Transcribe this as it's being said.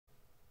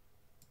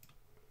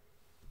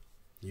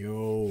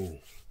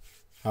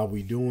How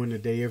we doing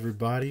today,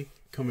 everybody?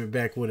 Coming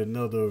back with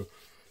another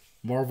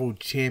Marvel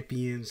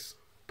Champions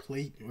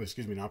plate. Or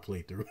excuse me, not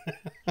playthrough.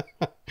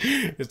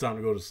 It's time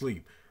to go to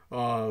sleep.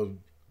 Uh,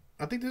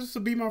 I think this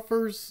will be my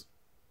first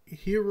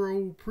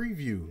hero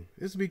preview.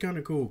 This will be kind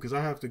of cool because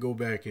I have to go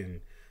back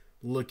and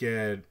look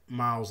at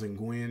Miles and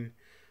Gwen.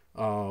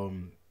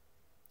 Um,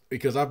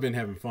 because I've been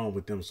having fun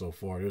with them so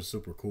far. They're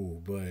super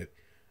cool, but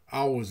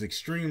I was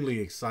extremely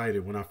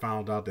excited when I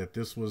found out that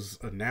this was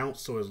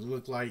announced. So it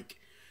looked like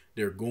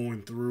they're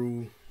going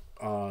through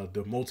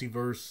the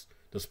multiverse,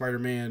 the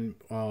Spider-Man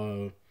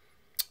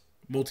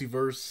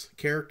multiverse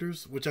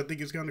characters, which I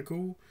think is kind of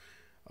cool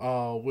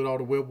with all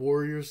the Web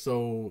Warriors.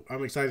 So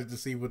I'm excited to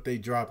see what they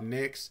drop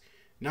next.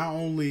 Not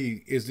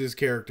only is this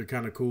character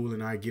kind of cool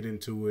and I get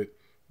into it,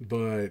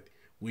 but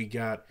we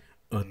got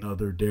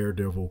another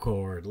Daredevil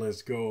card.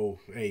 Let's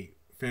go. Hey,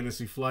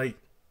 Fantasy Flight,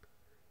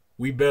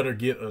 we better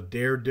get a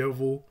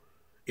Daredevil.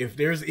 If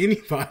there's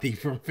anybody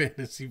from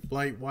Fantasy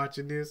Flight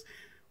watching this,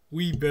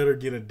 we better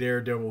get a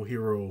Daredevil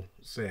hero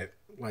set.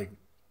 Like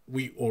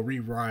we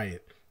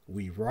riot.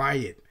 We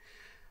riot.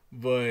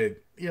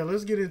 But yeah,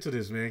 let's get into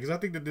this, man, because I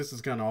think that this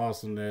is kind of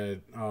awesome that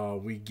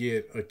we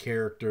get a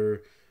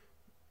character,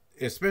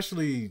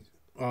 especially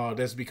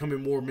that's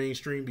becoming more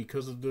mainstream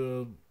because of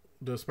the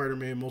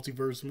Spider-Man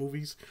multiverse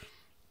movies.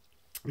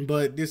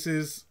 But this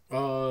is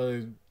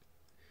we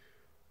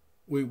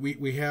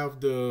have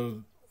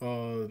the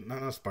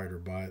not Spider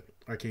Bot.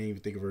 I can't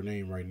even think of her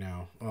name right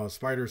now.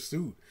 Spider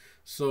Suit.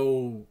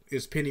 So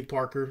it's Penny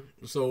Parker.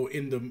 So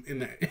in the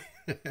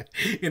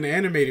in the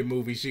animated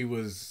movie, she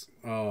was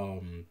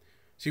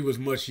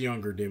much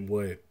younger than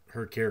what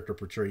her character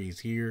portrays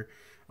here.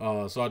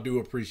 So I do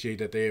appreciate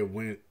that they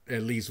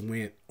at least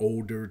went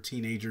older,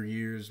 teenager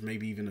years,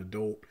 maybe even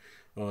adult.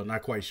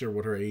 Not quite sure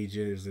what her age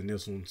is in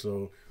this one.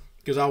 So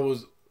because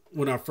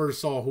when I first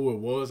saw who it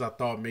was, I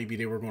thought maybe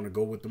they were going to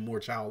go with the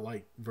more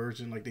childlike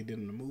version like they did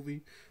in the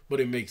movie. But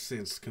it makes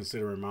sense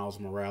considering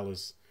Miles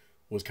Morales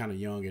was kind of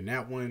young in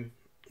that one,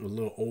 a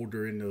little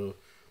older in the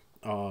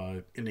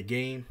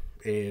game,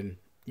 and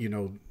you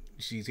know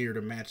she's here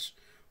to match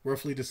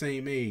roughly the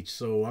same age.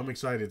 So I'm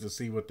excited to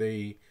see what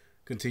they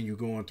continue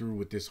going through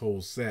with this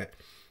whole set.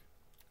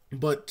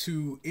 But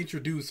to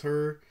introduce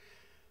her,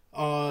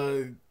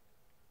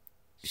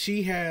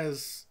 she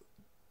has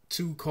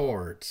two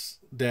cards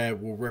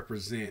that will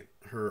represent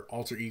her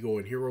alter ego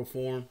and hero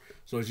form.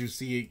 So as you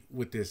see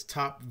with this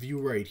top view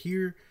right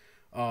here,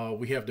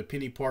 we have the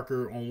Penny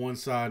Parker on one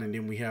side, and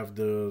then we have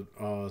the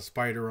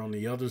Spider on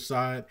the other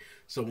side.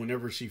 So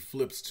whenever she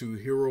flips to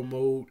hero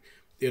mode,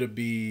 it'll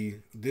be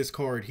this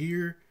card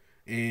here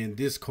and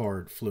this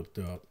card flipped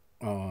up.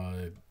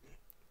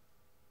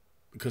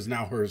 Because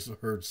now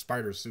her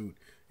Spider suit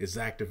is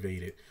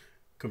activated.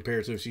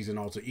 Compared to if she's an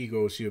alter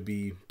ego, she'll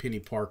be Penny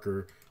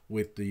Parker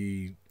with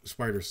the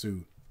Spider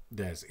suit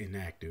that's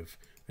inactive.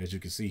 As you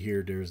can see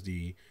here, there's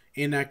the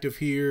inactive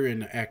here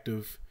and the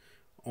active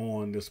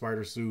on the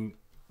Spider suit.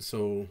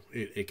 So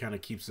it kind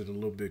of keeps it a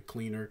little bit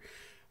cleaner.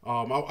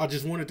 I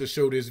just wanted to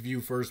show this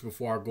view first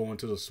before I go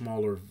into the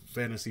smaller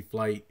Fantasy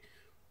Flight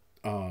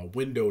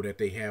window that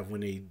they have when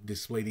they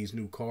display these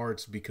new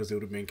cards, because it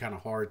would have been kind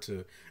of hard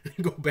to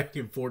go back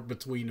and forth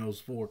between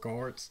those four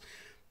cards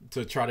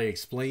to try to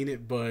explain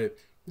it. But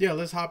yeah,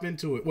 let's hop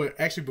into it. Well,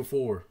 actually,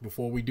 before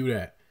we do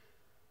that,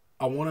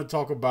 I want to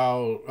talk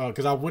about,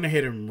 because I went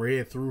ahead and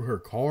read through her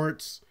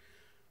cards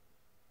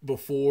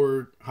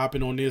before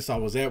hopping on this. I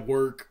was at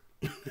work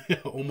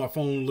on my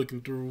phone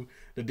looking through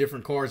the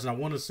different cards, and I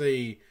want to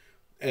say,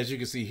 as you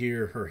can see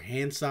here, her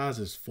hand size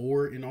is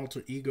 4 in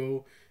alter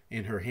ego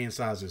and her hand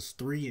size is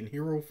 3 in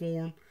hero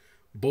form,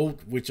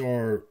 both which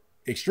are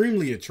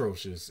extremely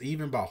atrocious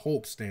even by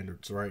Hulk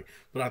standards, right?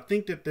 But I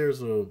think that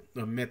there's a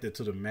method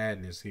to the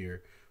madness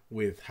here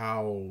with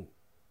how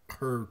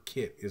her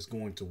kit is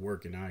going to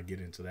work, and I'll get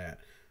into that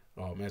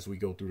as we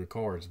go through the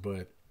cards.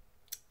 But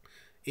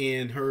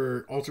in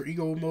her alter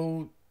ego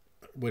mode,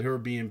 with her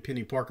being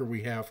Penny Parker,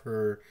 we have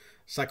her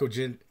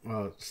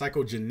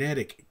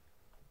psychogenetic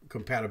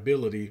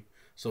compatibility.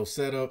 So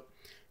setup,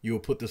 you'll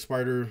put the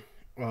spider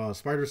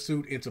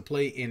suit into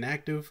play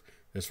inactive.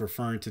 That's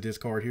referring to this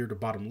card here, the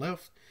bottom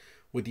left,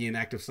 with the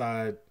inactive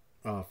side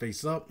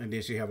face up, and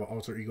then she have an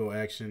alter ego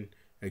action,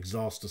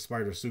 exhaust the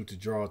spider suit to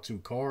draw 2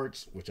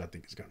 cards, which I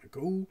think is kind of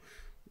cool.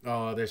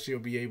 That she'll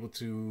be able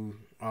to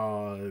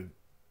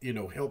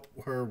help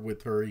her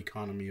with her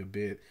economy a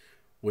bit,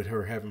 with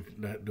her having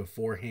the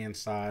 4 hand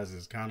size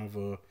is kind of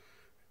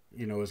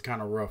it's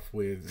kind of rough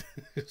with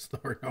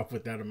starting off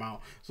with that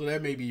amount. So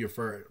that may be your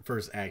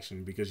first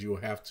action, because you'll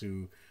have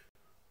to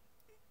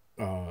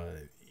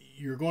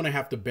you're going to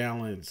have to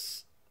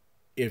balance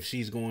if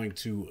she's going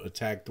to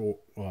attack,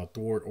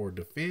 thwart, or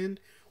defend,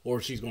 or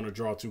if she's going to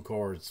draw 2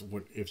 cards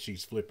if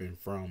she's flipping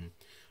from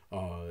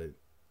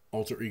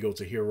alter ego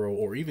to hero,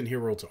 or even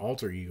hero to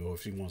alter ego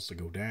if she wants to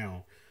go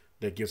down.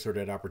 That gives her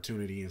that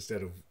opportunity,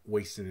 instead of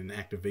wasting an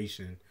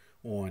activation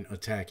on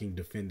attacking,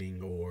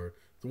 defending, or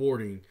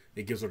thwarting.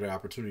 It gives her the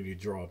opportunity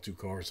to draw 2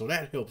 cards. So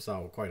that helps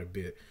out quite a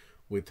bit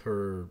with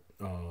her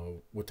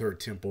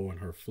tempo and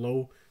her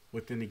flow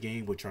within the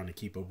game. We're trying to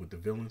keep up with the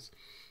villains.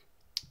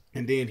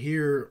 And then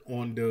here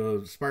on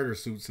the spider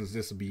suit, since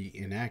this will be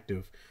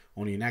inactive,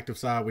 on the inactive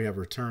side we have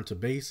return to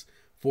base,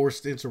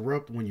 forced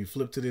interrupt. When you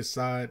flip to this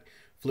side,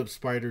 flip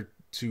spider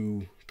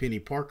to Penny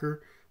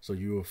Parker. So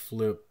you will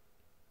flip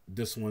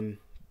this one,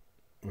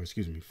 or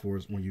excuse me,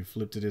 force when you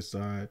flip to this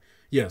side.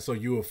 Yeah, so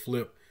you will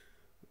flip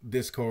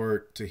this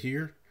card to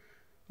here.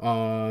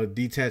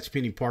 Detach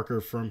Penny Parker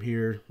from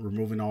here,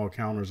 removing all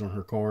counters on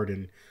her card,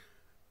 and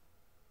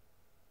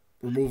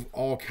remove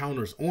all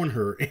counters on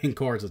her and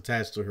cards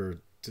attached to her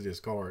to this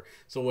card.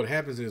 So what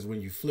happens is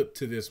when you flip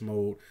to this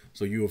mode,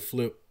 so you will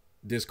flip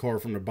this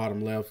card from the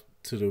bottom left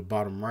to the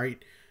bottom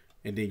right,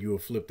 and then you will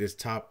flip this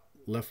top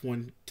left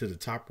one to the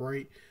top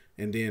right,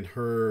 and then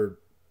her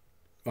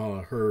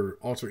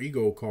alter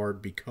ego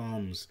card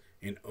becomes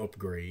an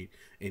upgrade,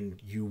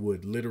 and you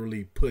would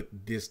literally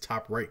put this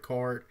top right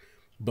card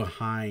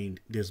behind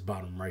this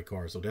bottom right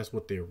card. So that's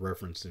what they're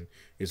referencing,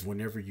 is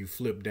whenever you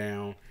flip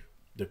down,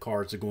 the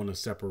cards are going to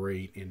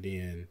separate, and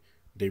then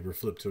they will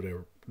flip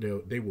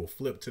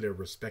to their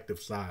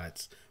respective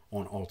sides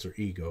on alter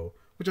ego,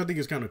 which I think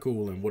is kind of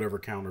cool. And whatever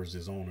counters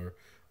is on her,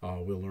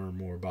 we'll learn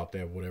more about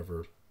that,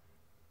 whatever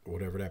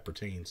that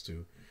pertains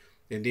to.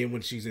 And then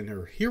when she's in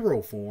her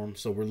hero form,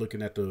 so we're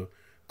looking at the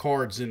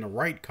cards in the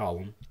right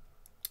column,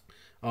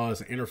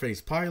 it's an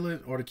interface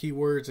pilot or the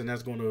keywords, and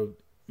that's going to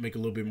make a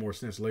little bit more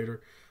sense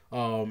later.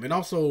 And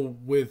also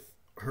with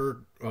her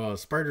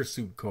spider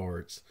suit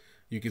cards,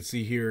 you can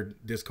see here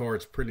this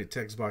card's printed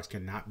text box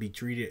cannot be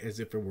treated as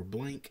if it were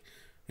blank.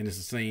 And it's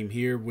the same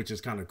here, which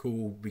is kind of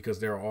cool because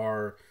there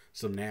are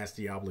some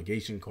nasty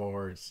obligation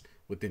cards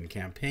within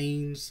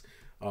campaigns,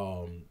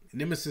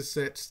 nemesis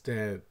sets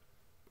that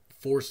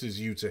forces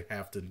you to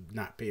have to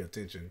not pay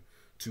attention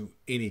to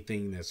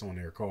anything that's on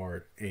their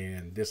card,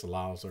 and this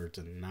allows her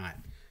to not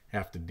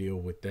have to deal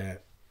with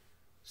that.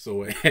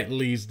 So at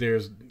least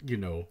there's, you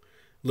know,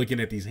 looking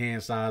at these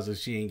hand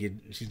sizes,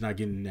 she's not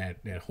getting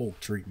that Hulk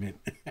treatment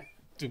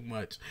too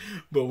much.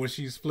 But when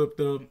she's flipped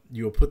up,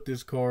 you'll put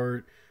this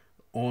card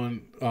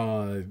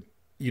on,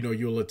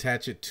 you'll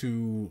attach it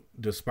to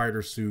the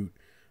spider suit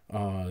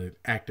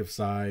active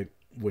side,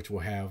 which will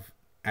have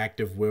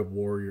active web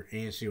warrior,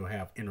 and she'll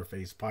have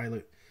interface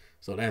pilot.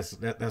 So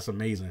that's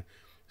amazing.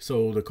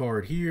 So the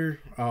card here,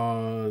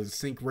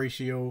 sync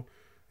ratio,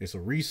 it's a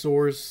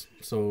resource.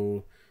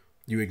 So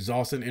you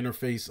exhaust an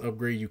interface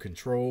upgrade you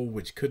control,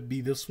 which could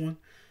be this one.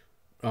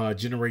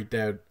 Generate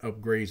that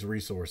upgrades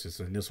resources,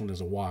 and this one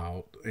is a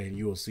wild, and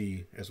you will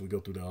see as we go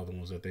through the other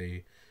ones that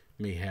they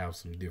may have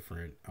some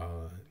different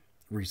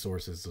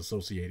resources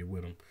associated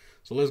with them.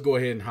 So let's go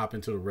ahead and hop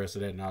into the rest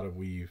of that now that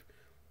we've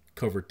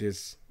covered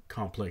this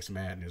complex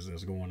madness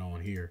that's going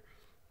on here.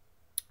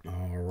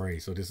 All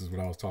right, so this is what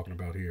I was talking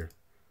about here.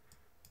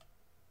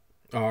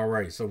 All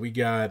right, so we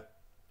got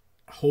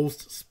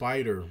host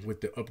spider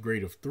with the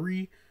upgrade of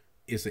 3.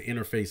 It's an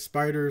interface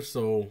spider.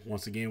 So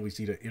once again, we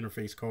see the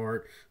interface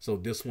card. So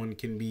this one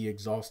can be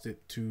exhausted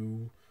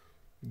to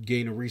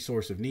gain a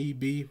resource if need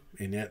be,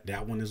 and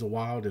that one is a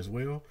wild as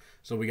well.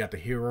 So we got the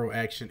hero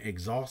action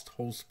exhaust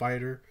host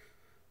spider,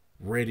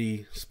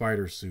 ready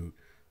spider suit.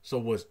 So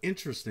what's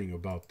interesting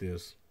about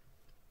this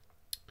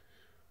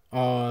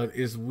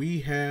is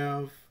we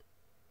have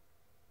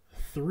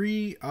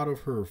 3 out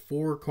of her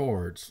 4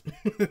 cards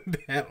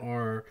that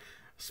are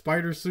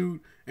spider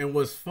suit. And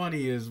what's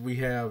funny is we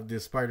have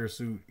this spider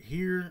suit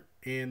here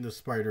and the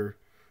spider.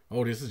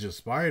 Oh, this is just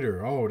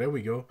spider. Oh, there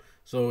we go.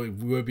 So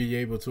we'll be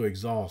able to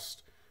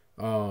exhaust.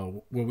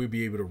 We'll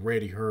be able to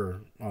ready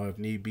her if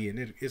need be.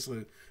 And it's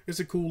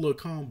a cool little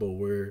combo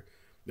where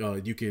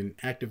you can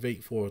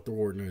activate for a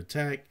thwart and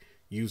attack,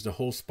 use the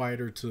host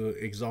spider to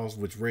exhaust,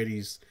 which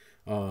readies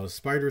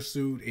spider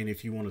suit. And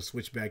if you want to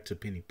switch back to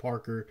Penny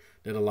Parker,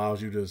 that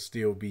allows you to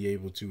still be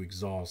able to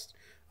exhaust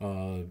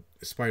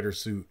spider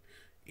suit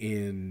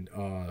in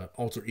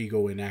alter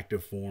ego in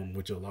active form,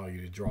 which allow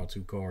you to draw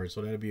 2 cards.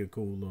 So that'd be a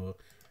cool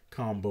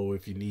combo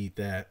if you need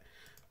that.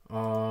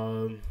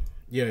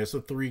 Yeah, it's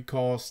a 3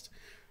 cost.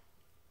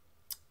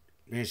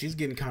 Man, she's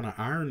getting kind of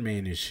Iron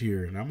Man-ish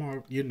here. And I'm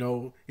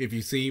all, if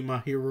you see my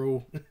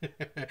hero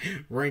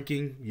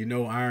ranking,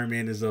 Iron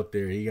Man is up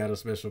there. He got a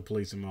special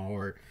place in my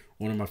heart.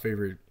 One of my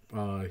favorite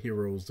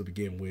heroes to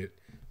begin with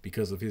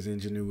because of his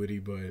ingenuity.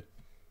 But,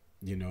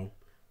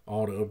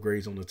 all the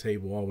upgrades on the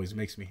table always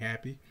makes me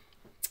happy.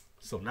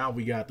 So now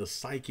we got the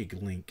psychic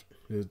link.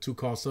 The 2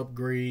 cost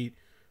upgrade,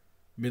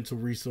 mental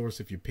resource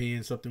if you're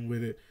paying something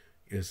with it.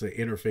 It's an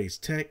interface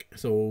tech.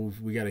 So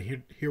we got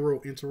a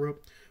hero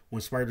interrupt.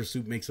 When spider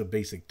suit makes a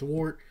basic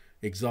thwart,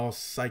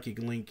 exhaust psychic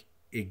link,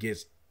 it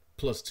gets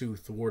 +2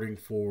 thwarting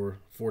for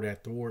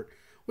that thwart,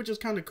 which is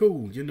kind of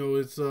cool.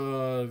 It's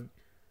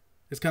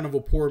kind of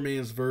a poor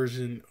man's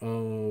version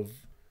of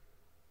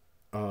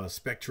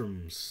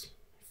Spectrum's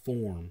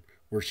form,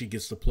 where she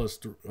gets the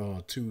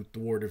 +2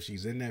 thwart if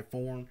she's in that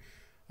form.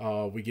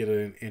 We get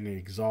an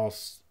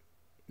exhaust.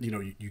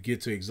 You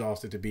get to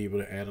exhaust it to be able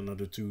to add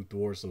another 2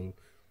 thwarts. So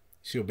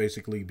she'll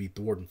basically be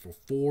thwarting for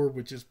 4,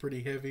 which is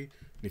pretty heavy.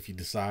 And if you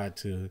decide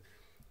to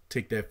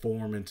take that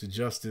form into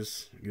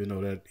justice, you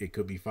know that it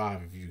could be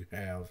 5 if you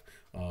have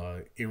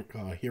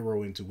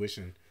hero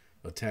intuition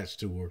attached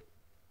to her.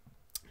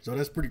 So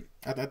that's pretty.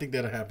 I think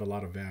that'll have a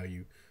lot of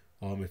value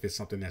if it's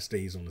something that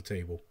stays on the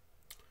table.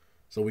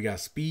 So we got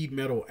speed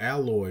metal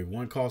alloy,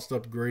 1 cost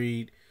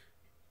upgrade,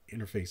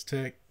 interface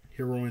tech,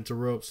 hero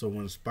interrupt. So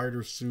when a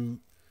spider suit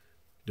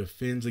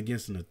defends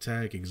against an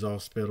attack,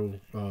 exhaust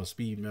metal,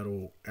 speed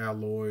metal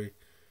alloy,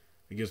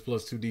 it gets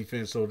 +2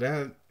 defense. So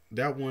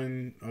that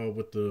one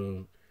with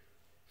the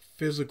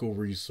physical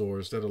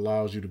resource that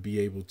allows you to be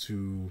able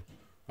to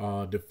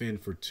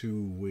defend for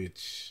 2,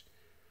 which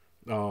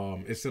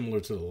is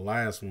similar to the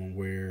last one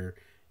where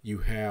you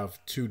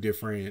have 2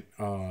 different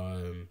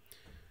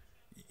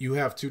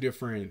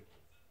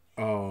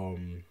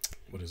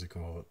what is it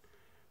called?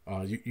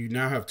 You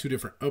now have 2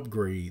 different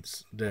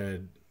upgrades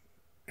that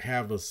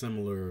have a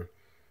similar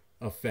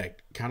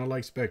effect, kind of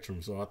like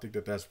Spectrum. So I think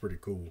that that's pretty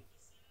cool.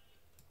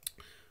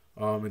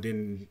 And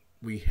then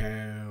we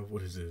have,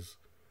 what is this?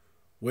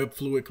 Web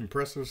fluid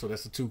compressor. So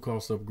that's a 2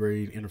 cost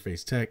upgrade,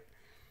 interface tech.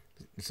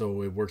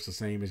 So it works the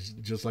same as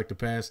just like the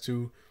past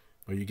 2,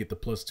 or you get the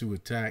 +2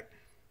 attack.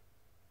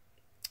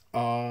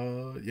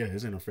 Yeah,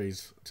 his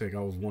interface tech. I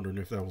was wondering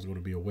if that was going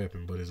to be a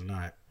weapon, but it's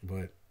not.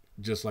 But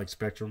just like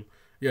Spectrum,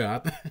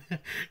 yeah,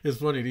 it's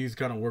funny. These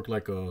kind of work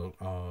like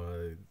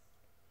a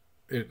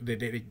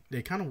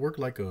they kind of work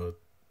like a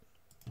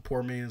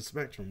poor man's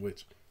Spectrum,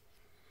 which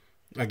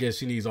I guess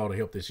she needs all the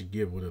help that she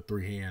give with a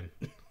 3-hand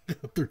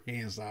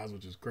 3-hand size,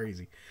 which is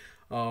crazy.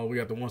 We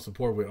got the 1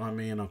 support with Aunt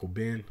May and Uncle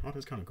Ben. Oh,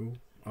 that's kind of cool.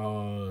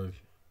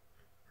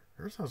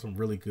 Hers has some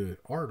really good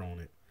art on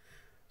it.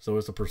 So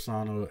it's a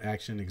persona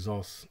action,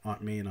 exhaust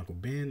Aunt May and Uncle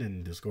Ben,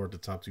 and discard the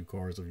top 2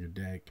 cards of your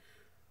deck.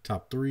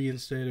 Top 3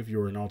 instead. If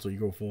you're in alter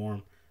ego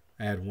form,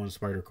 add 1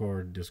 spider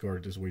card, discard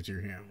it this way to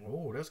your hand.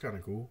 Oh, that's kind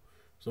of cool.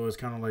 So it's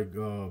kind of like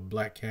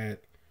Black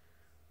Cat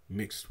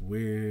mixed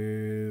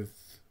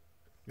with,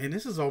 and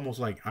this is almost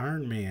like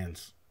Iron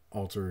Man's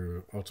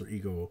alter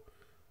ego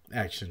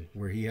action,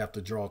 where he have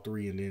to draw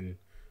 3 and then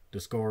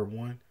discard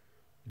 1.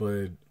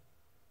 But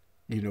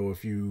you know,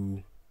 if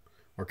you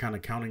are kind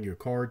of counting your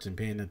cards and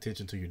paying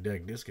attention to your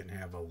deck, this can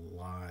have a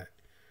lot.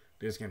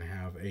 This can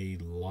have a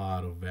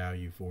lot of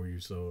value for you.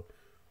 So,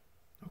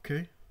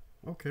 okay,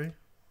 I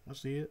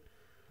see it.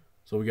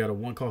 So we got a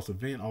 1 cost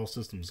event, all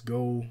systems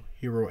go,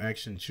 hero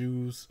action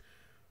choose,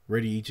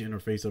 ready each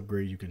interface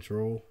upgrade you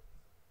control.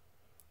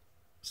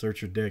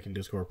 Search your deck and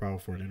discard power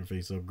for an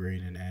interface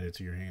upgrade and add it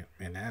to your hand.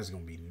 Man, that's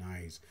gonna be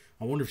nice.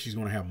 I wonder if she's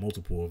gonna have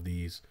multiple of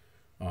these.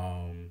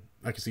 I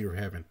can see her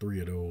having 3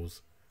 of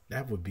those.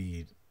 That would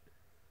be.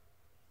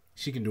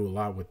 She can do a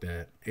lot with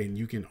that, and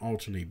you can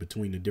alternate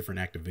between the different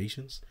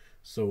activations.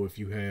 So if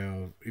you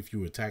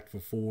attack for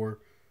 4,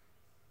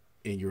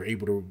 and you're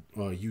able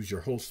to use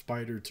your host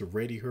spider to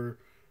ready her,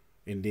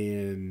 and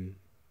then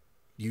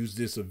use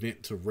this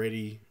event to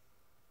ready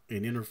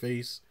an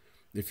interface.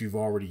 If you've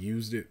already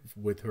used it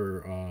with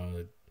her,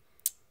 oh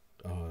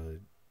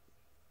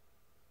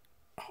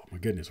my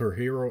goodness, her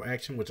hero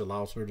action, which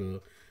allows her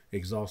to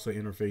exhaust her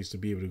interface to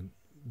be able to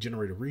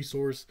generate a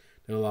resource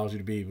that allows you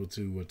to be able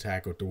to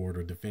attack or thwart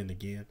or defend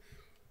again.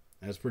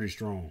 That's pretty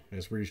strong.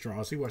 That's pretty strong.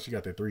 I see why she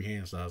got that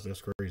 3-hand size.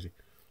 That's crazy.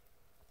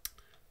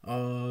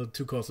 2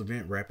 cost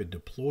event, rapid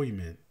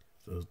deployment.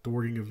 So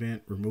thwarting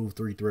event, remove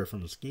 3 threat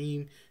from the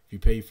scheme. If you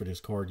pay for this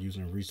card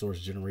using a resource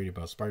generated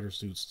by Spider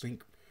Suit's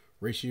sync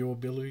ratio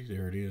ability,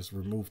 there it is.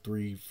 Remove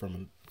 3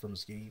 from a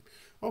scheme.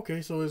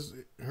 Okay, so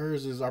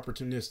hers is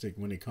opportunistic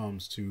when it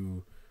comes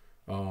to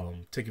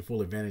taking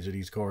full advantage of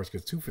these cards,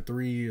 because 2 for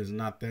 3 is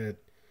not that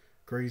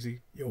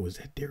crazy. Yo, is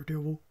that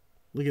Daredevil?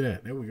 Look at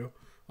that. There we go.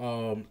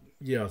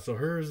 Yeah, so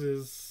hers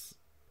is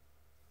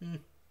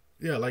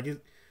yeah, like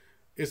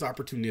it's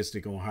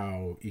opportunistic on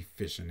how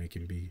efficient it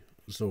can be.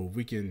 So if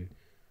we can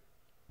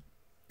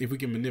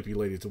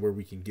manipulate it to where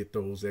we can get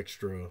those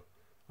extra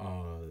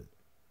or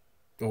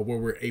where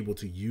we're able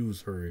to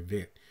use her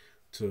event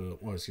to,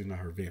 well, excuse me, not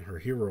her event, her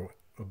hero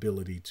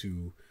ability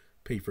to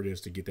pay for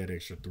this to get that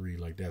extra 3,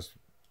 like that's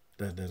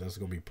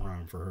gonna be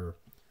prime for her.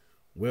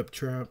 Web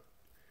trap.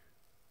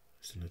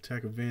 It's an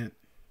attack event.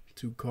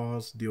 2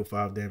 costs, deal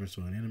 5 damage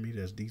to an enemy.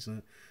 That's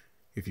decent.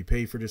 If you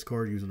pay for this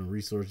card using a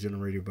resource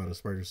generated by the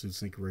Spider Suit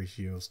sync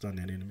ratio, stun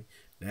that enemy.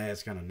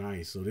 That's kind of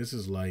nice. So this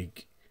is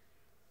like,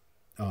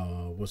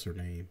 what's her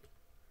name?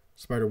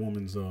 Spider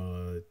Woman's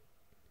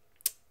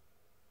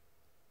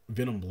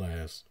Venom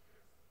Blast.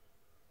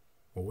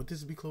 Or would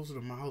this be closer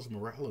to Miles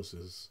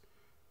Morales'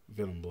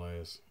 Venom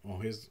Blast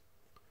on his?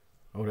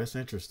 Oh, that's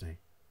interesting.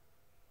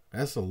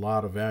 That's a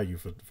lot of value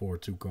for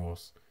 2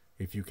 costs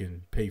if you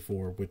can pay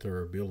for it with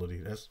her ability.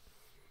 That's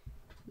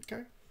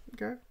okay.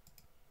 Okay.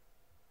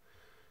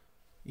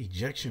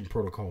 Ejection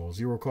protocol,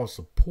 0 cost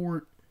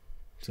support.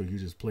 So you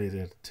just play it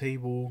at the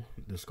table.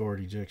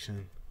 Discard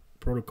ejection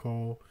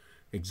protocol.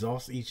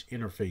 Exhaust each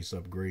interface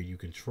upgrade you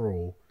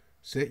control.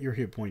 Set your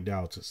hit point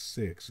dial to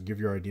 6. Give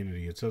your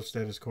identity a tough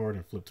status card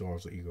and flip to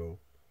alter ego.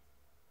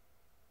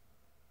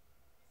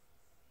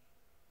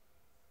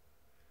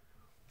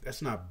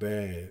 That's not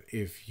bad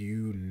if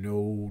you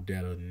know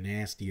that a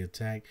nasty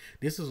attack.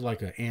 This is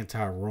like an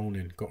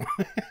anti-Ronin card.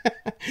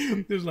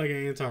 This is like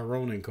an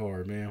anti-Ronin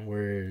card, man.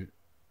 Where,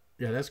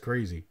 yeah, that's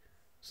crazy.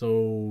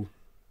 So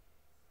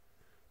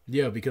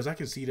yeah, because I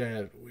can see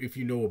that if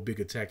you know a big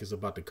attack is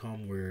about to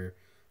come, where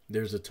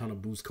there's a ton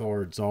of boost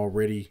cards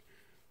already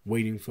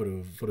waiting for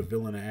the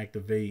villain to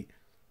activate.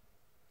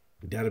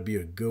 That'd be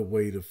a good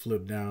way to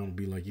flip down and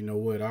be like, you know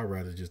what? I'd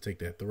rather just take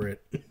that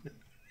threat.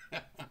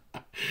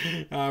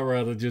 I'd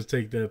rather just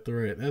take that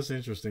threat. That's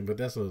interesting, but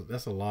that's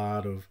a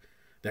lot of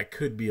that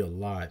could be a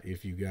lot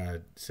if you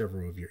got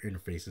several of your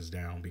interfaces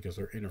down, because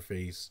her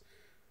interface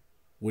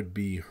would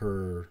be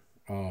her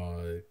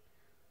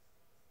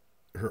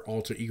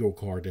alter ego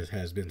card that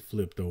has been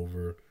flipped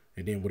over,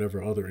 and then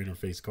whatever other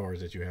interface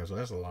cards that you have. So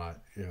that's a lot,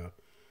 yeah.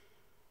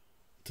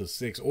 To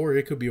 6, or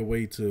it could be a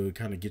way to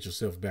kind of get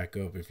yourself back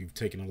up if you've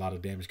taken a lot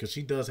of damage, because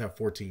she does have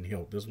 14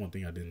 health. That's one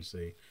thing I didn't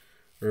say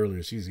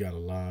earlier. She's got a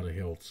lot of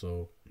health,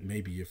 so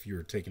maybe if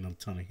you're taking a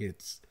ton of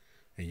hits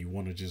and you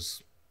want to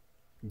just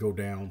go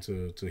down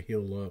to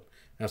heal up,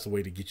 that's a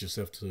way to get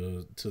yourself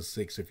to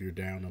 6 if you're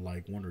down to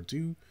like 1 or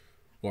 2,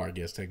 or I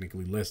guess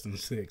technically less than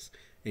 6,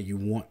 and you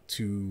want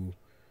to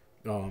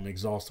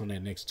exhaust on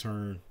that next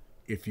turn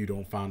if you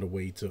don't find a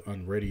way to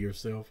unready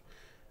yourself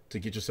to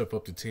get yourself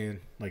up to 10.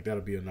 Like,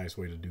 that'll be a nice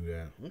way to do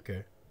that.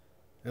 Okay,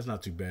 that's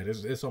not too bad.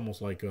 It's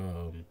almost like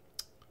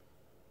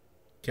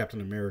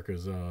Captain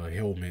America's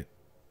helmet,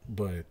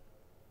 but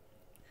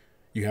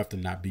you have to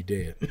not be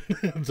dead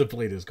to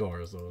play this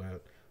card. So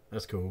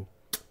that's cool.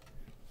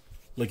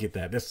 Look at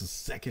that. That's the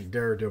second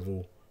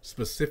Daredevil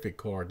specific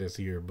card that's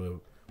here, but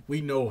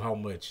we know how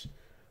much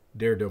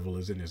Daredevil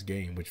is in this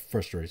game, which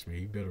frustrates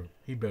me.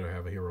 He better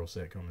have a hero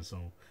set coming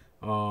soon.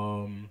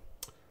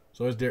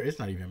 So it's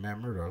not even Matt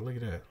Murdock. Look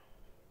at that.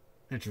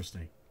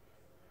 Interesting.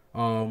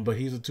 But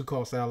he's a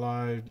 2-cost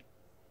ally,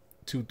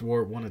 2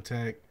 thwart, 1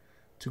 attack,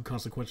 2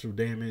 consequential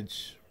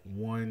damage,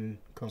 1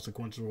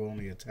 consequential on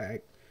the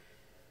attack.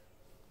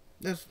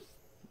 That's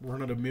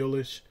run of the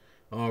mill-ish.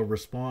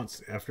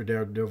 Response: after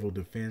Daredevil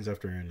defends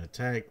after an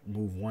attack,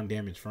 move 1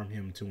 damage from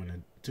him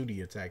to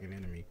the attacking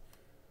enemy.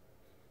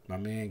 My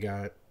man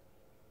got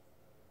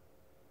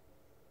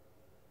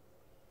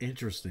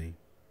interesting.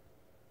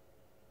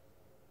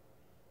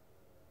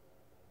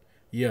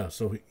 Yeah,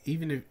 so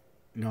even if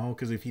no,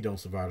 because if he don't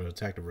survive the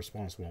attack, the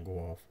response won't go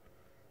off.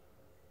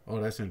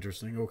 Oh, that's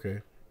interesting.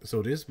 Okay,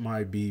 so this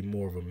might be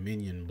more of a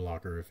minion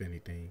blocker, if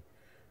anything,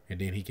 and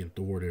then he can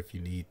thwart if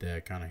you need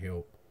that kind of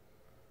help.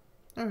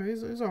 All right,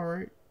 it's all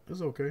right.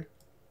 It's okay.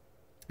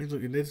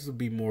 This will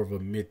be more of a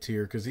mid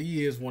tier because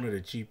he is one of the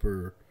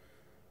cheaper.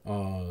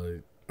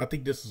 I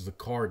think this is a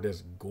card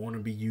that's going to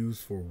be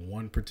used for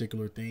one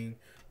particular thing,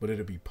 but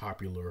it'll be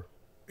popular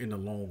in the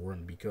long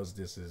run because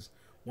this is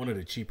one of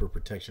the cheaper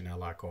protection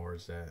ally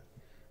cards that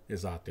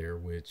is out there,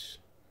 which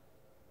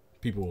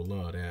people will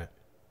love that.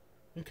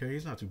 Okay,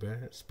 he's not too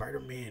bad.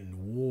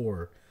 Spider-Man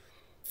War.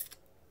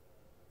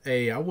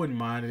 Hey, I wouldn't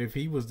mind it if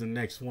he was the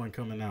next one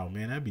coming out,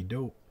 man. That'd be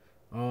dope.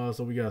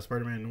 So we got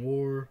Spider-Man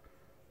War.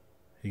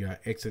 He got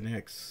X and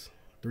X,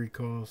 3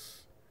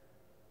 costs,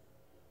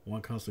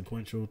 1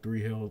 consequential,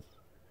 3 health.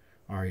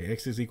 Alright,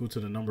 X is equal to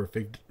the number of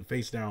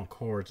face down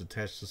cards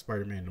attached to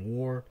Spider-Man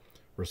War.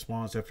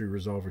 Response: after you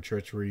resolve a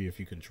treachery, if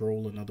you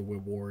control another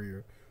web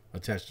warrior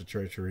attached to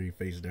treachery,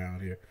 face down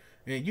here.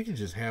 And you can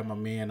just have my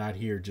man out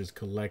here just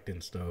collecting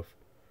stuff.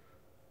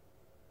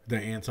 The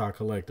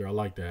anti-collector, I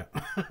like that.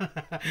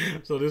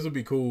 So this would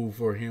be cool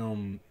for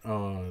him.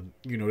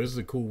 You know, this is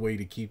a cool way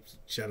to keep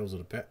Shadows of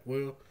the Past.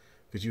 Well,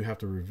 because you have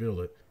to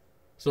reveal it.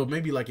 So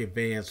maybe like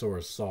Advance or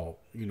Assault.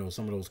 You know,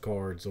 some of those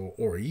cards,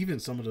 or even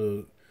some of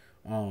the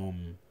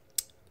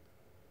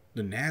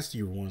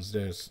nastier ones.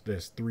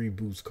 That's 3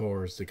 boost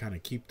cards to kind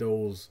of keep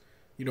those.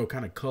 You know,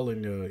 kind of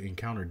culling the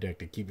encounter deck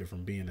to keep it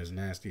from being as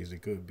nasty as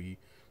it could be.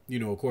 You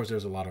know, of course,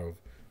 there's a lot of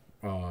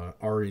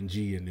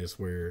RNG in this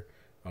where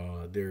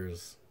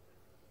there's,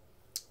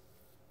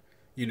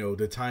 you know,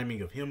 the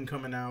timing of him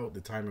coming out,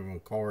 the timing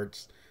of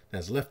cards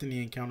that's left in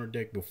the encounter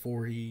deck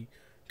before he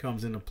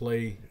comes into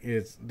play.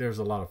 There's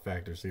a lot of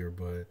factors here,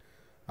 but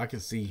I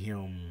can see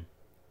him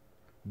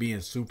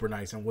being super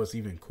nice. And what's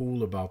even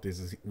cool about this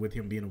is with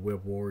him being a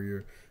web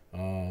warrior,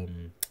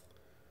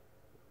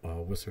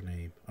 what's her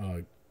name?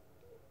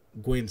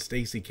 Gwen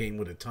Stacy came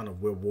with a ton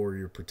of web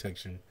warrior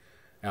protection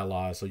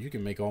allies, so you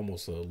can make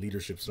almost a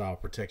leadership style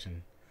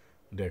protection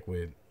deck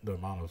with the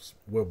amount of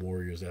web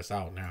warriors that's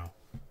out now.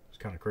 It's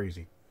kind of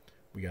crazy.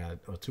 We got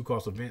a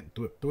 2-cost event,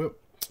 thwip.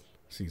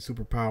 See,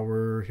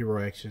 superpower,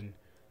 hero action.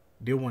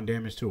 Deal 1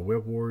 damage to a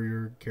web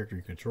warrior character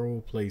you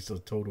control. Place a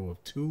total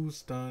of 2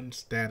 stun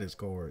status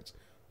cards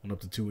on up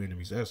to 2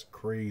 enemies. That's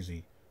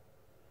crazy.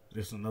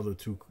 There's another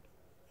 2.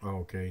 Oh,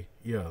 okay,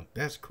 yeah,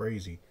 that's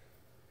crazy.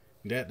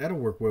 That'll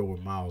work well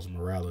with Miles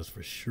Morales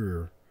for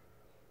sure.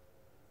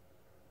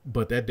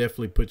 But that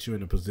definitely puts you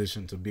in a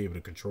position to be able to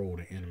control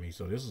the enemy.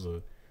 So this is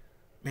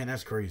man,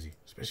 that's crazy.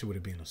 Especially with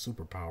it being a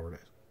superpower.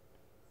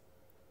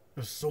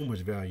 There's so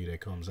much value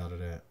that comes out of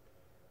that.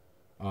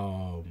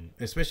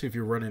 Especially if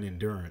you're running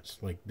endurance,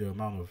 like the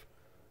amount of,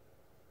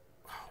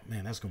 oh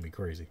man, that's gonna be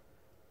crazy.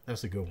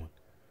 That's a good one.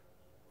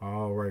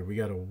 All right, we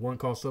got a one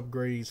cost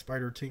upgrade,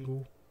 Spider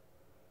Tingle.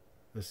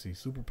 Let's see,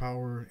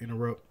 superpower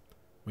interrupt.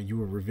 When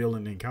you are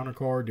revealing an encounter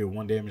card, deal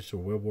 1 damage to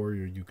a web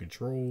warrior you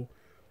control.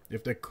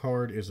 If that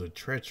card is a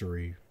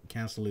treachery,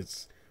 cancel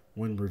its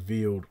when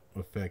revealed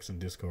effects and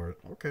discard.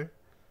 Okay,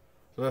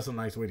 so that's a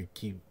nice way to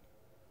keep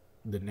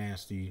the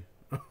nasty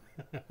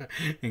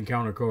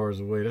encounter cards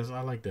away.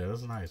 I like that.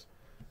 That's nice.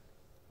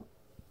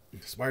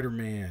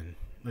 Spider-Man.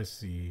 Let's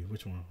see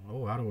which one.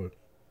 Oh, how do it?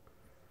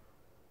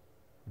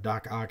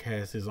 Doc Ock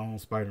has his own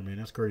Spider-Man.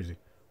 That's crazy.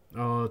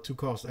 2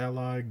 cost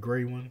ally,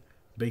 gray one,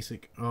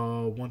 basic.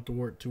 1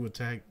 thwart, 2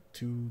 attack,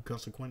 2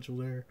 consequential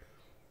there.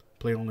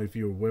 Play only if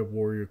you're a web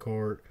warrior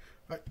card.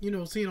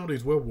 Seeing all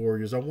these web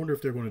warriors, I wonder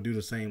if they're going to do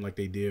the same like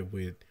they did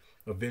with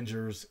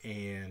Avengers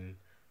and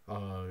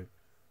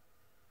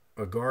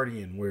a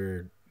Guardian,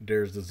 where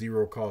there's the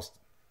 0 cost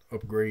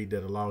upgrade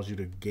that allows you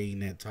to gain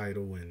that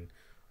title and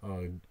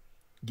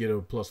get a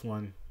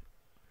 +1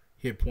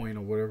 hit point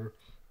or whatever.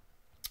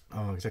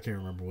 Because I can't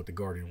remember what the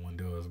Guardian one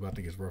does, but I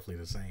think it's roughly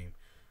the same.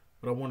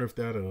 But I wonder if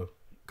that'll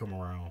come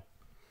around.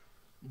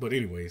 But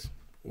anyways,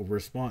 a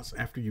response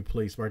after you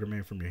play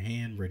Spider-Man from your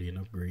hand, ready an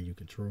upgrade you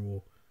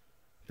control.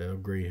 That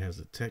upgrade has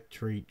a tech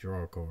trait,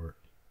 draw a card.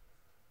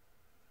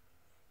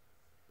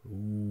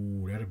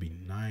 Ooh, that'll be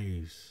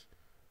nice.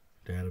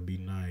 That'll be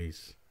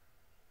nice.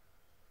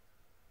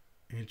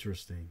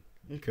 Interesting.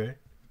 Okay.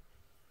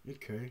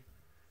 Okay.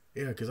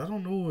 Yeah, because I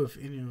don't know if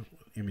any of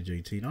Image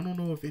 18, I don't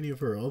know if any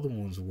of her other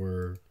ones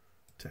were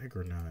tech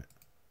or not.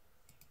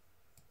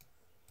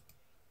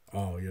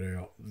 Oh, yeah, they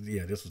all,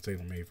 yeah, this was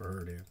tailor made for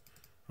her then.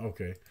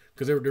 Okay.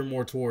 Because they're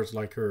more towards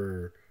like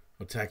her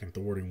attack and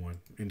thwarting one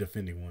and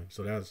defending one.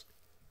 So that's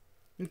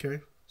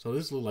okay. So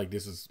this looks like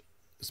this is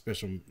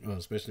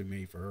especially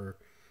made for her.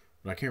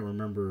 But I can't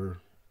remember.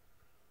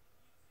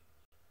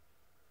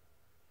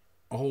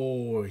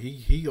 Oh,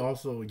 he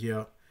also,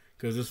 yeah,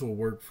 because this will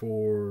work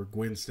for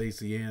Gwen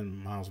Stacy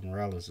and Miles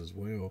Morales as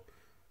well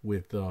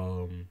with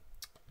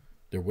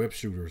their web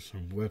shooters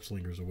and web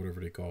slingers or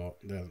whatever they call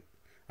it. That,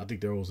 I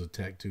think there was a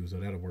tech too, so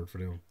that'll work for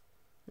them.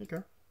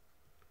 Okay.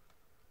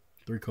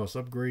 3 cost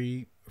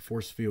upgrade,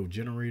 force field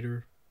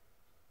generator.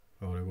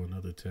 Oh, there was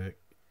another tech.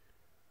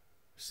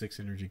 6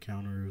 energy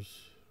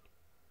counters.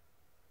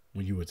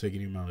 When you would take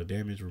any amount of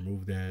damage,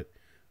 remove that.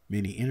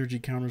 Many energy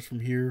counters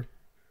from here.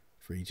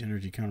 For each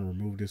energy counter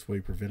removed this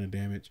way, prevented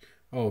damage.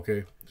 Oh,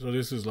 okay. So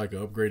this is like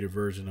an upgraded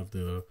version of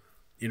the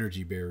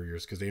energy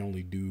barriers because they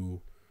only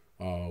do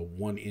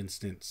 1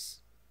 instance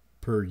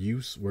per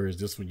use, whereas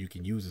this one you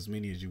can use as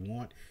many as you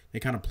want. They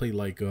kind of play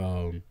like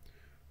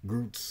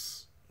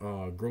Groot's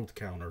growth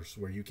counters,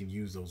 where you can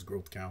use those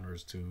growth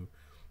counters to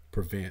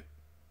prevent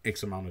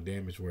X amount of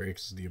damage, where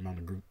X is the amount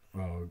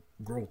of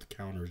growth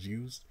counters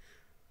used.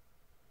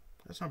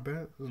 That's not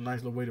bad. That's a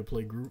nice little way to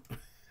play Groot.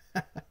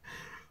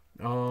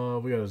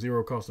 We got a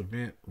 0 cost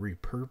event,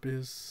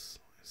 repurpose.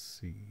 Let's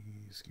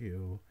see,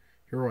 skill,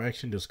 hero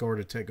action, discard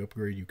attack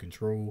upgrade you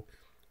control.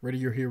 Ready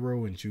your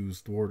hero and choose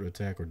thwart,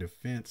 attack, or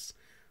defense.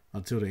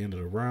 Until the end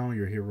of the round,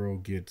 your hero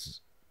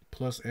gets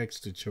 +X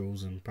to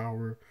chosen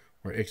power,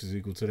 where X is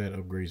equal to that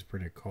upgrade's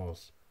printed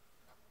cost.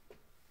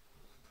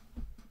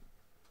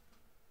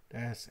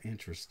 That's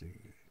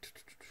interesting.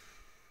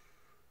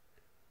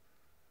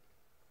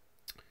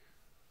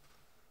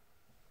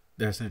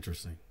 That's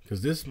interesting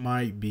because this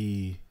might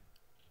be.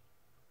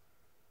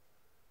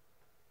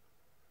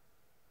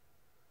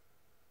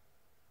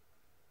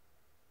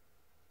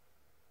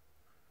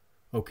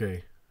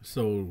 Okay,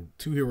 so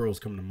 2 heroes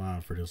come to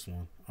mind for this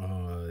one.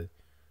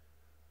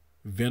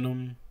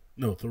 Venom,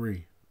 no,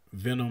 3.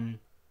 Venom,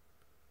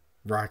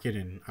 Rocket,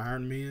 and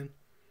Iron Man.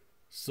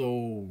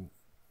 So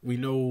we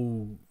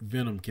know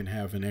Venom can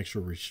have an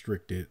extra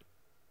restricted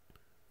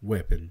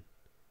weapon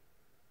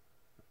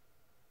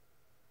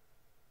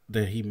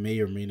that he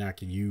may or may not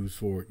can use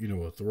for,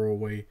 a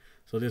throwaway.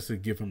 So this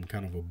would give him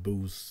kind of a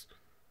boost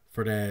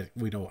for that.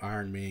 We know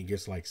Iron Man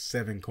gets like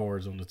 7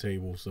 cards on the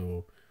table,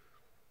 so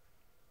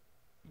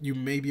you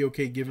may be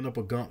okay giving up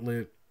a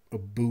gauntlet, a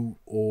boot,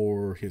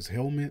 or his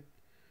helmet,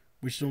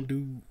 which don't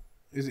do,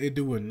 it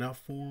do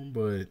enough for him,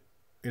 but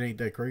it ain't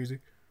that crazy.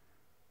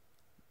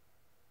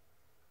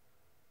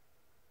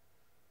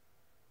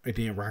 And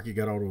then Rocky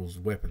got all those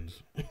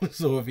weapons.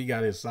 So if he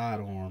got his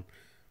sidearm,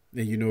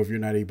 then if you're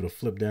not able to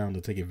flip down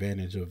to take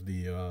advantage of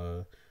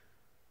the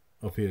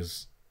of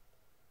his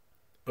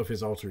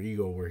alter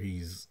ego, where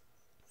he's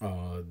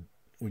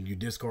when you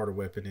discard a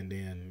weapon and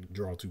then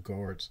draw 2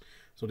 cards.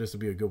 So this would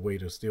be a good way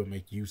to still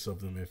make use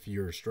of them if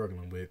you're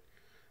struggling with,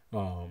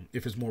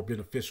 if it's more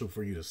beneficial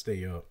for you to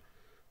stay up.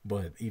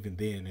 But even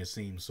then, it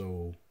seems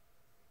so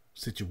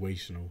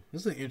situational.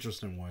 This is an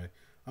interesting one.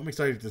 I'm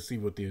excited to see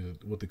what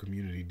the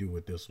community do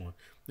with this one.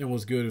 And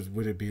what's good is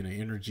with it being an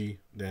energy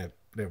that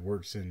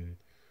works in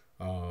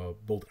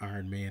both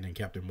Iron Man and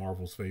Captain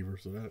Marvel's favor.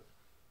 So that,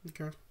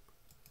 okay,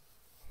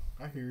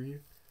 I hear you.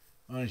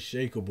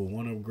 Unshakable,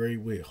 1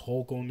 upgrade with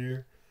Hulk on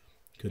there.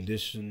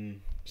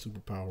 Condition,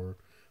 superpower.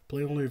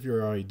 Play only if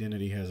your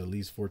identity has at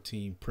least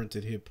 14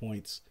 printed hit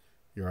points.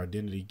 Your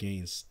identity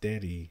gains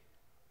steady.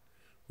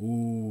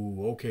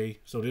 Ooh, okay.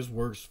 So this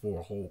works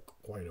for Hulk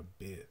quite a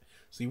bit.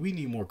 See, we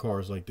need more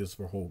cards like this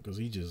for Hulk because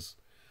he just,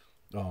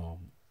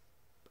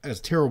 as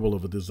terrible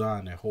of a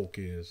design that Hulk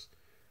is,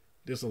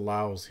 this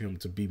allows him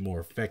to be more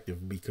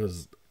effective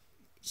because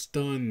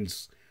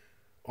stuns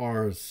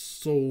are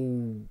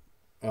so,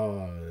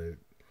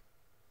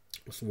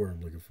 what's the word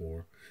I'm looking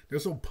for? They're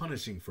so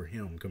punishing for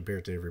him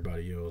compared to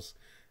everybody else,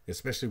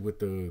 especially with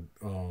the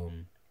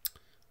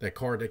that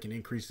card that can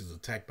increase his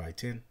attack by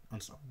 10,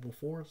 Unstoppable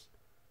Force.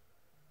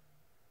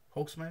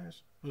 Hulk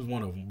Smash was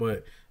one of them,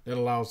 but that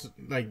allows,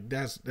 like,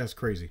 that's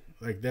crazy.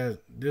 Like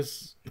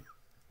this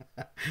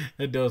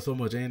that does so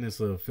much, and it's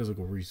a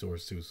physical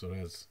resource too. So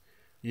that's,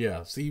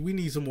 yeah. See, we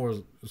need some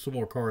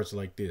more cards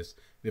like this.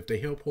 If they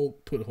help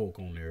Hulk, put Hulk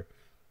on there.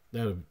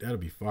 That'll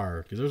be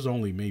fire, because there's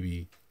only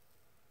maybe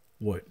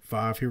what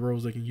 5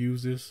 heroes that can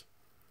use this.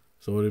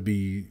 So it'd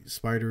be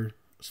Spider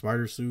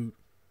Suit,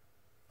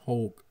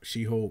 Hulk,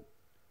 She-Hulk,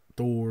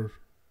 Thor,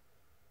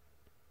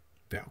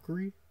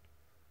 Valkyrie.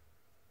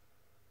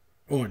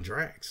 Oh, and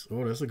Drax.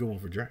 Oh, that's a good one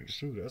for Drax.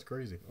 Shoot, that's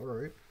crazy. All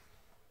right.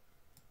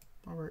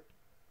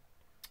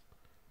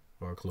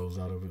 I'll close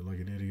out of it like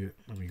an idiot.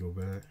 Let me go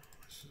back.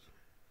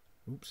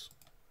 Oops.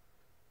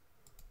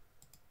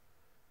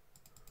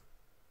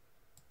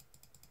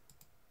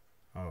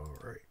 All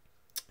right.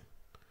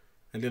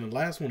 And then the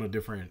last one, a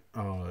different,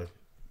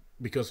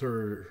 because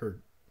her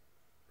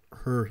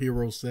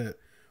hero set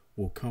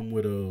will come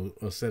with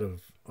a set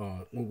of,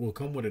 will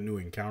come with a new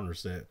encounter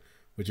set,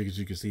 which as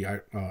you can see,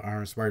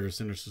 Iron Spider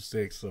Sinister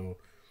 6. So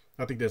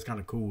I think that's kind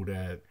of cool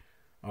that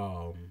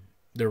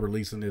they're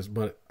releasing this,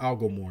 but I'll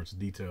go more into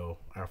detail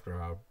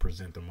after I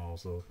present them all.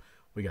 So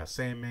we got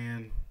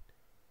Sandman,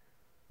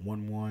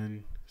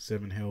 1/1,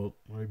 7 health,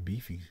 right,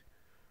 beefy.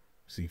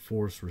 See,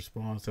 force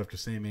response after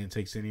Sandman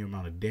takes any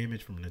amount of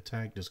damage from an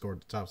attack,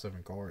 discard the top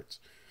 7 cards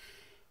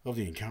of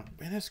the encounter.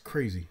 Man, that's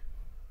crazy.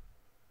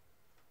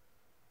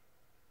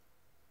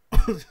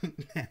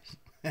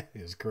 That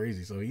is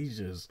crazy. So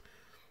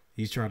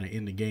he's trying to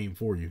end the game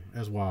for you.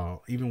 That's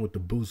wild. Even with the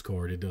boost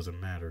card, it doesn't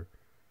matter.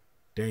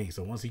 Dang.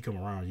 So once he come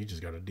around, you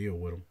just got to deal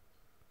with him.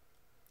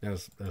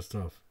 That's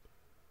tough.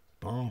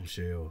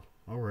 Bombshell.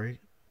 All right.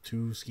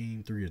 2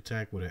 scheme, 3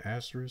 attack with an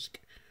asterisk.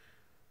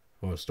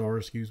 Or a star,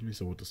 excuse me.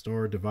 So with the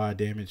star, divide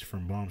damage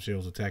from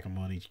Bombshell's attack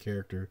among each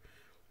character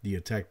the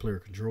attack player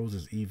controls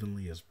as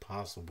evenly as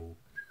possible.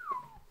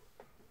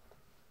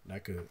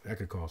 That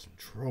could cause some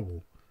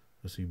trouble.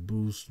 Let's see.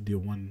 Boost, deal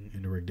 1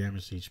 indirect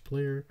damage to each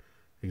player.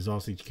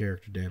 Exhaust each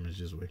character damage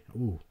this way.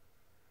 Ooh.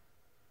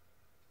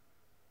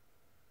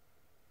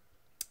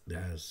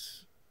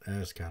 That's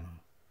kind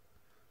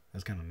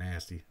of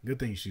nasty. Good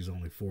thing she's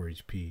only 4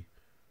 HP.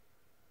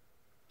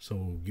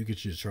 So you could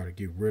just try to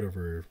get rid of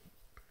her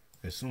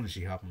as soon as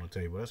she hop on the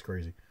table. That's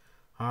crazy.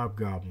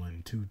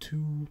 Hobgoblin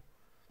 2/2.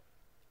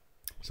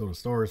 So the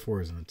star is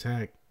for as an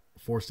attack.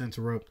 Forced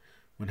interrupt.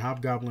 When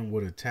Hobgoblin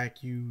would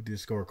attack you,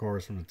 discard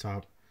cards from the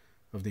top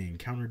of the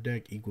encounter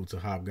deck equal to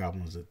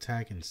Hobgoblin's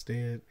attack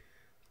instead.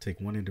 Take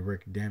 1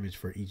 indirect damage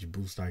for each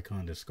boost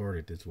icon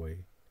discarded this way.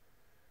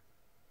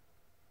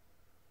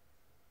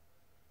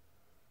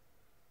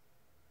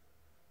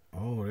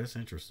 Oh, that's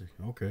interesting.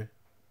 Okay.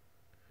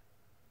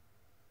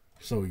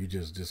 So you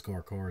just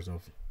discard cards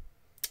off.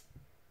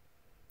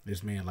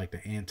 This man like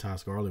the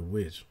anti-Scarlet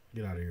Witch.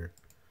 Get out of here.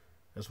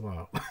 That's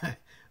wild.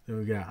 Then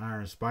we got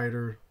Iron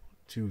Spider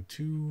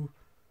 2/2.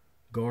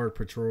 Guard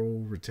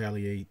Patrol.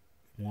 Retaliate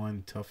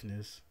 1.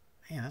 Toughness.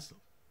 Man,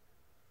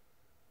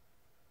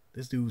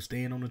 this dude's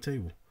staying on the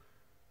table.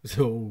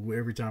 So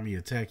every time he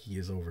attacks, he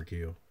gets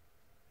overkill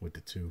with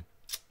the 2.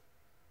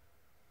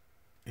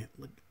 And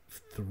look,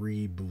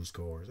 3 boost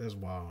cards. That's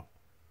wild.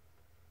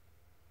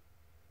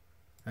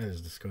 That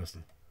is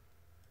disgusting.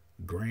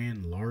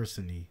 Grand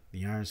Larceny.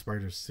 The Iron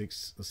Spider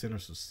 6, the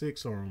Sinister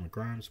 6 are on a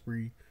crime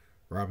spree,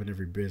 robbing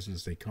every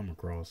business they come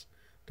across.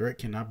 Threat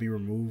cannot be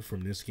removed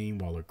from this scheme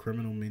while a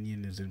criminal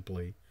minion is in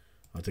play.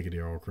 I'll take it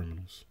they're all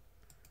criminals.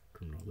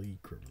 Criminal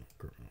League, criminal.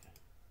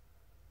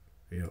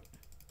 Yep.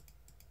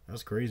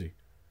 That's crazy.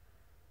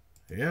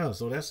 Yeah,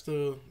 so that's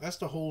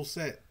the whole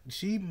set.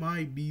 She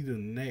might be the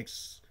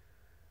next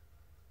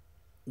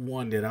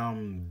one that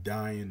I'm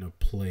dying to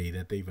play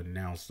that they've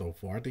announced so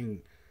far. I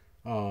think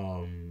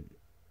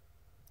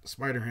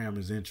Spider-Ham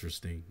is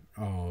interesting.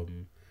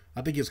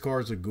 I think his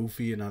cards are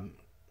goofy, and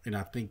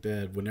I think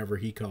that whenever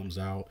he comes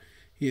out,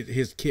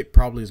 his kit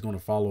probably is going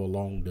to follow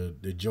along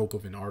the joke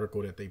of an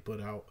article that they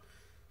put out.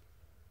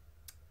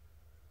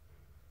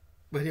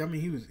 But I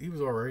mean, he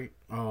was all right.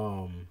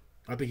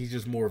 I think he's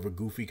just more of a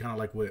goofy, kind of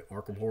like what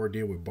Arkham Horror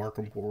did with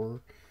Barkham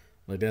Horror.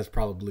 Like that's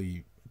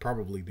probably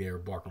their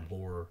Barkham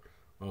Horror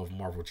of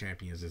Marvel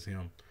Champions is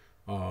him.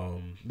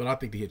 But I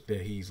think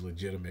that he's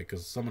legitimate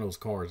because some of those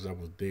cards that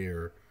was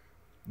there,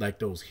 like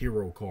those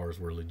hero cards,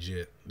 were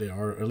legit. They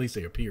are, at least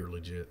they appear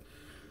legit.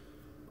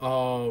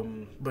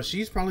 But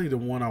she's probably the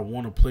one I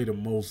want to play the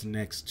most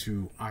next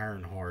to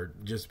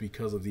Ironheart, just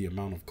because of the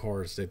amount of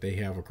cards that they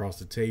have across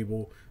the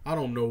table. I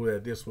don't know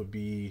that this would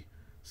be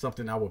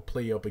something I would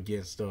play up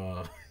against.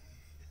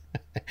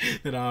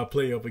 That I'll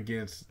play up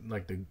against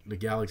like the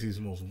Galaxy's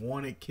Most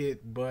Wanted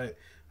kit, but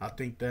I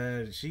think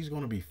that she's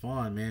gonna be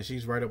fun, man.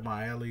 She's right up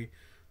my alley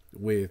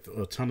with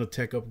a ton of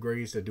tech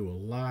upgrades that do a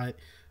lot.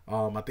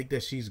 I think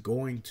that she's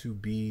going to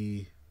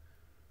be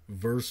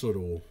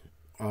versatile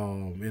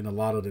in a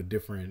lot of the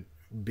different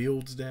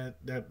builds that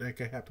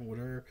could happen with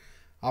her.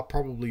 I'll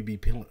probably be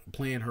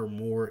playing her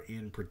more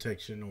in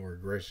protection or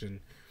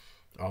aggression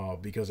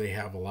because they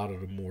have a lot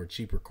of the more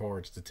cheaper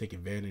cards to take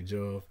advantage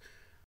of.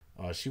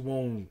 She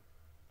won't.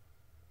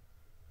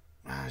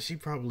 She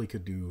probably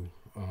could do.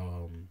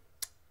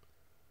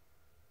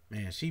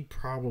 Man, she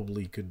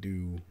probably could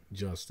do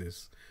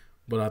justice,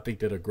 but I think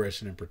that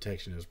aggression and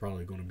protection is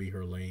probably going to be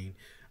her lane.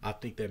 I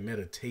think that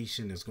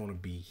meditation is going to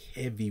be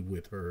heavy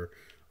with her,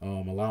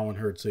 allowing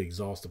her to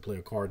exhaust to play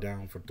a card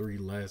down for 3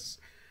 less.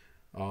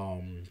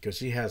 Because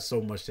she has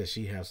so much that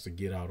she has to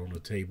get out on the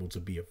table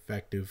to be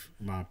effective,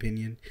 in my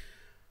opinion.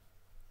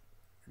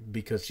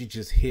 Because she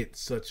just hit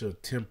such a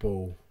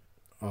tempo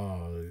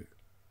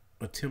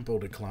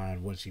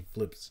decline when she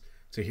flips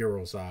to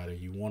hero side, and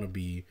you want to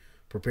be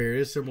prepared.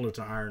 It's similar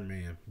to Iron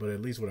Man, but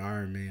at least with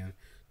Iron Man,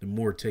 the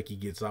more tech he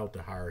gets out,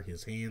 the higher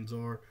his hands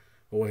are,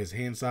 or his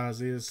hand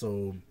size is.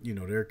 So, you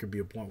know, there could be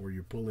a point where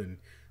you're pulling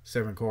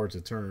 7 cards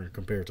a turn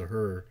compared to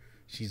her.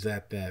 She's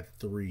at that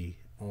 3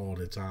 all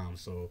the time.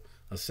 So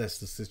assess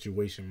the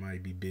situation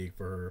might be big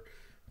for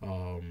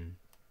her.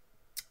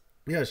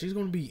 Yeah, she's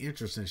going to be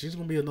interesting. She's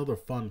going to be another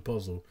fun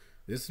puzzle.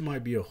 This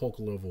might be a Hulk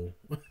level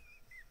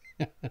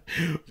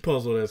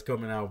puzzle that's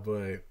coming out,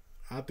 but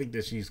I think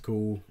that she's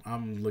cool.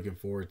 I'm looking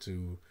forward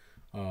to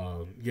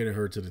getting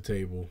her to the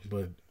table,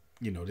 but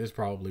you know, this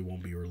probably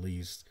won't be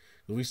released.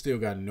 We still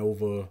got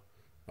Nova,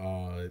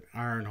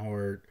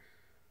 Ironheart,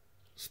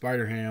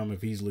 Spider-Ham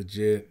if he's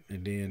legit,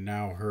 and then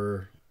now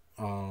her.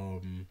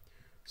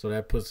 So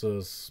that puts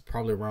us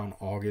probably around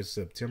August,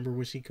 September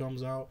when she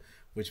comes out,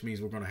 which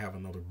means we're going to have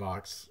another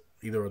box,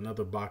 either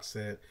another box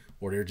set,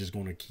 or they're just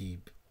going to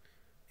keep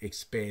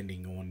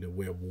expanding on the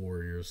Web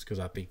Warriors, because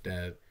I think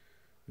that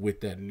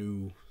with that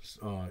new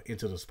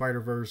Into the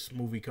Spider-Verse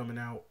movie coming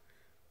out,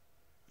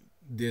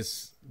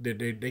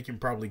 they can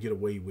probably get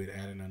away with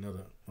adding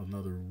another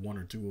 1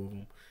 or 2 of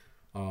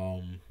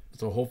them.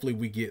 So hopefully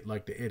we get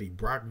like the Eddie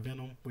Brock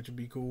Venom, which would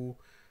be cool,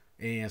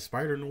 and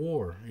Spider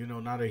Noir. You know,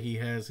 now that he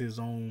has his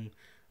own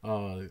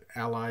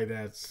ally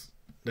that's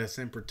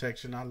in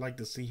protection, I'd like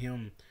to see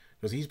him,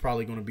 because he's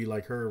probably going to be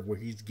like her, where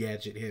he's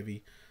gadget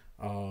heavy,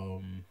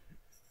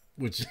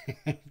 which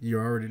you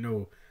already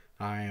know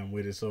I am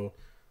with it. So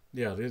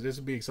yeah, this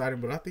will be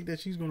exciting, but I think that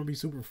she's going to be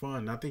super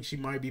fun. I think she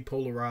might be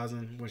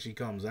polarizing when she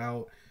comes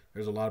out.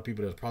 There's a lot of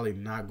people that's probably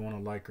not going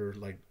to like her,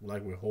 like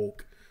with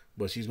Hulk,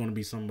 but she's going to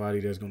be somebody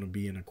that's going to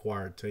be an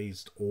acquired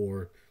taste,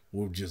 or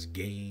will just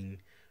gain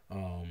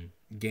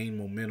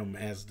momentum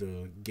as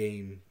the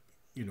game,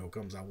 you know,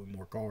 comes out with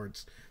more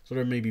cards. So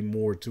there may be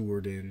more to her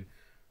than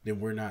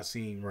we're not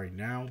seeing right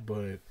now,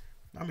 but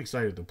I'm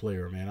excited to play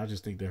her, man. I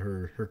just think that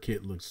her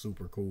kit looks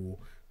super cool.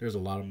 There's a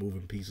lot of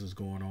moving pieces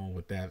going on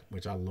with that,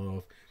 which I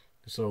love.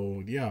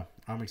 So yeah,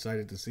 I'm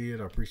excited to see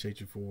it. I appreciate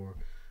you for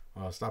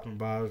stopping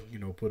by. You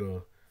know, put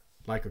a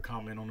like, a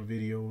comment on the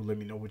video. Let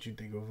me know what you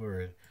think of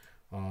her,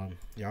 and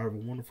y'all have a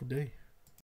wonderful day.